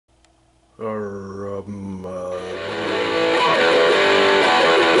or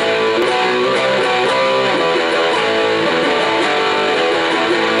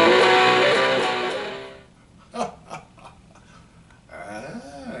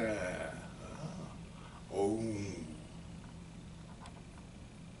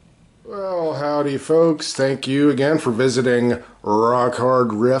Well, howdy folks. Thank you again for visiting Rock Hard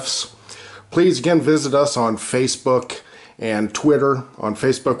Riffs. Please again visit us on Facebook and Twitter. On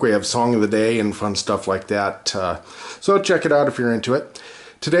Facebook we have Song of the Day and fun stuff like that. So check it out if you're into it.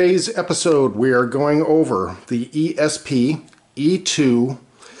 Today's episode we are going over the ESP E2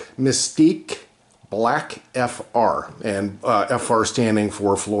 MYSTIQUE Black FR, and FR standing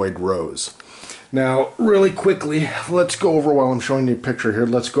for Floyd Rose. Now, really quickly, let's go over, while I'm showing you a picture here,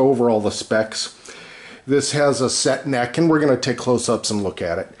 let's go over all the specs. This has a set neck, and we're going to take close-ups and look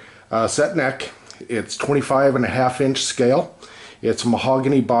at it. Set neck, it's 25.5-inch scale. It's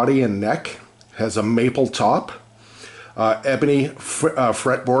mahogany body and neck, has a maple top, ebony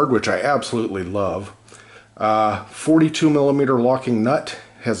fretboard, which I absolutely love. 42mm locking nut,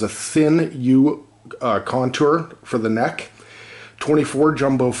 has a thin U contour for the neck. 24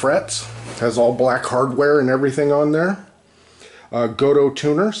 jumbo frets, has all black hardware and everything on there. Goto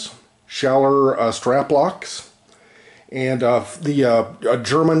tuners, Schaller strap locks, and the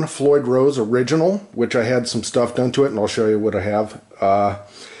German Floyd Rose original, which I had some stuff done to it, and I'll show you what I have.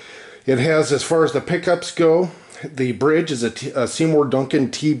 It has, as far as the pickups go, the bridge is a Seymour Duncan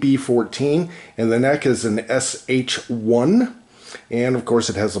TB14, and the neck is an SH1, and of course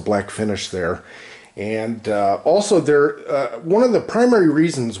it has a black finish there. And also one of the primary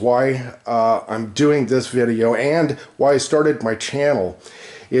reasons why I'm doing this video and why I started my channel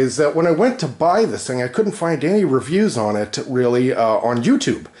is that when I went to buy this thing, I couldn't find any reviews on it really on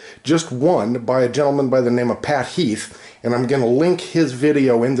YouTube. Just one by a gentleman by the name of Heath, and I'm going to link his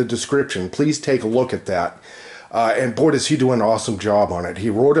video in the description. Please take a look at that. And boy, does he do an awesome job on it. He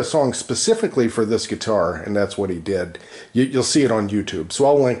wrote a song specifically for this guitar, and that's what he did. You'll see it on YouTube, so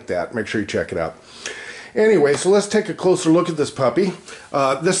I'll link that. Make sure you check it out. Anyway, so let's take a closer look at this puppy.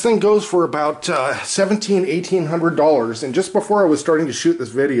 This thing goes for about $1,700-$1,800, and just before I was starting to shoot this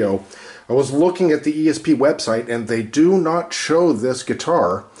video, I was looking at the ESP website, and they do not show this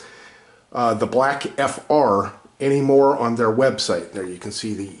guitar, the Black FR, anymore on their website. There you can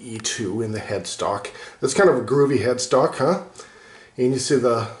see the E2 in the headstock. That's kind of a groovy headstock, huh? And you see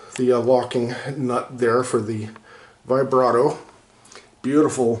the locking nut there for the vibrato.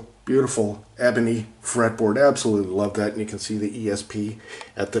 Beautiful, beautiful ebony fretboard. Absolutely love that. And you can see the ESP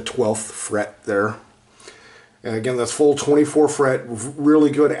at the 12th fret there. And again, that's full 24 fret, really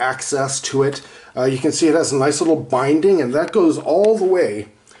good access to it. You can see it has a nice little binding, and that goes all the way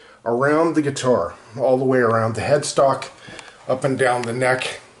around the guitar, all the way around the headstock, up and down the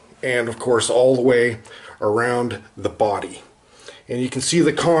neck, and of course all the way around the body. And you can see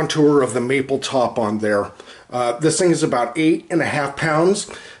the contour of the maple top on there. This thing is about 8.5 pounds,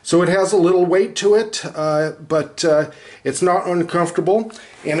 so it has a little weight to it, but it's not uncomfortable.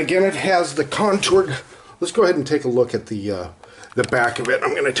 And again, it has the contoured. Let's go ahead and take a look at the back of it.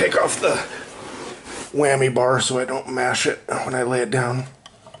 I'm going to take off the whammy bar so I don't mash it when I lay it down.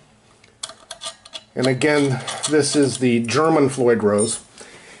 And again, this is the German Floyd Rose.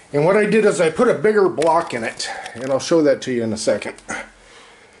 And what I did is I put a bigger block in it, and I'll show that to you in a second.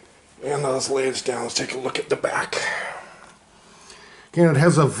 And let's lay this down. Let's take a look at the back. Again, it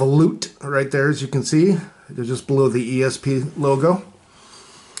has a volute right there, as you can see. It's just below the ESP logo.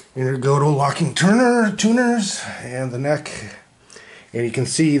 And your Goto locking tuners, and the neck. And you can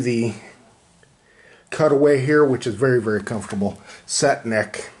see the cutaway here, which is very, very comfortable. Set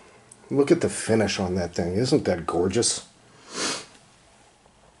neck. Look at the finish on that thing. Isn't that gorgeous?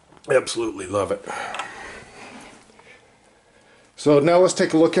 Absolutely love it. So now let's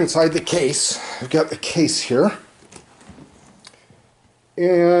take a look inside the case. I've got the case here.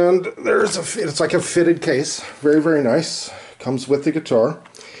 And it's like a fitted case. Very, very nice. Comes with the guitar.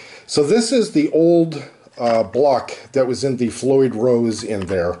 So this is the old block that was in the Floyd Rose in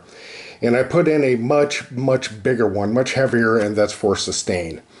there. And I put in a much, much bigger one, much heavier, and that's for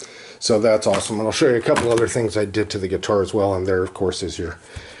sustain. So that's awesome. And I'll show you a couple other things I did to the guitar as well. And there, of course, is your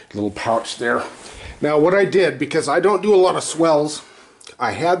little pouch there. Now, what I did, because I don't do a lot of swells,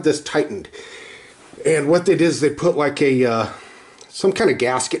 I had this tightened. And what they did is they put like a some kind of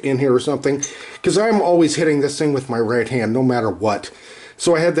gasket in here or something, because I'm always hitting this thing with my right hand, no matter what.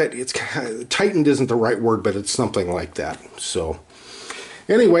 So I had that. It's kind of, tightened isn't the right word, but it's something like that. So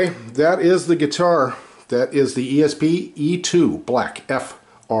anyway, that is the guitar. That is the ESP E2 Black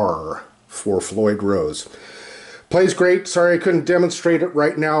FR for Floyd Rose. Plays great. Sorry I couldn't demonstrate it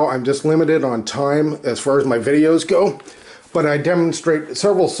right now. I'm just limited on time as far as my videos go. But I demonstrate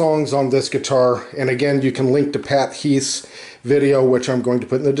several songs on this guitar. And again, you can link to Pat Heath's video, which I'm going to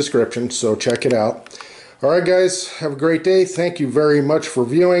put in the description, so check it out. Alright guys, have a great day. Thank you very much for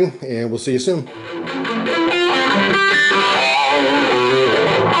viewing, and we'll see you soon.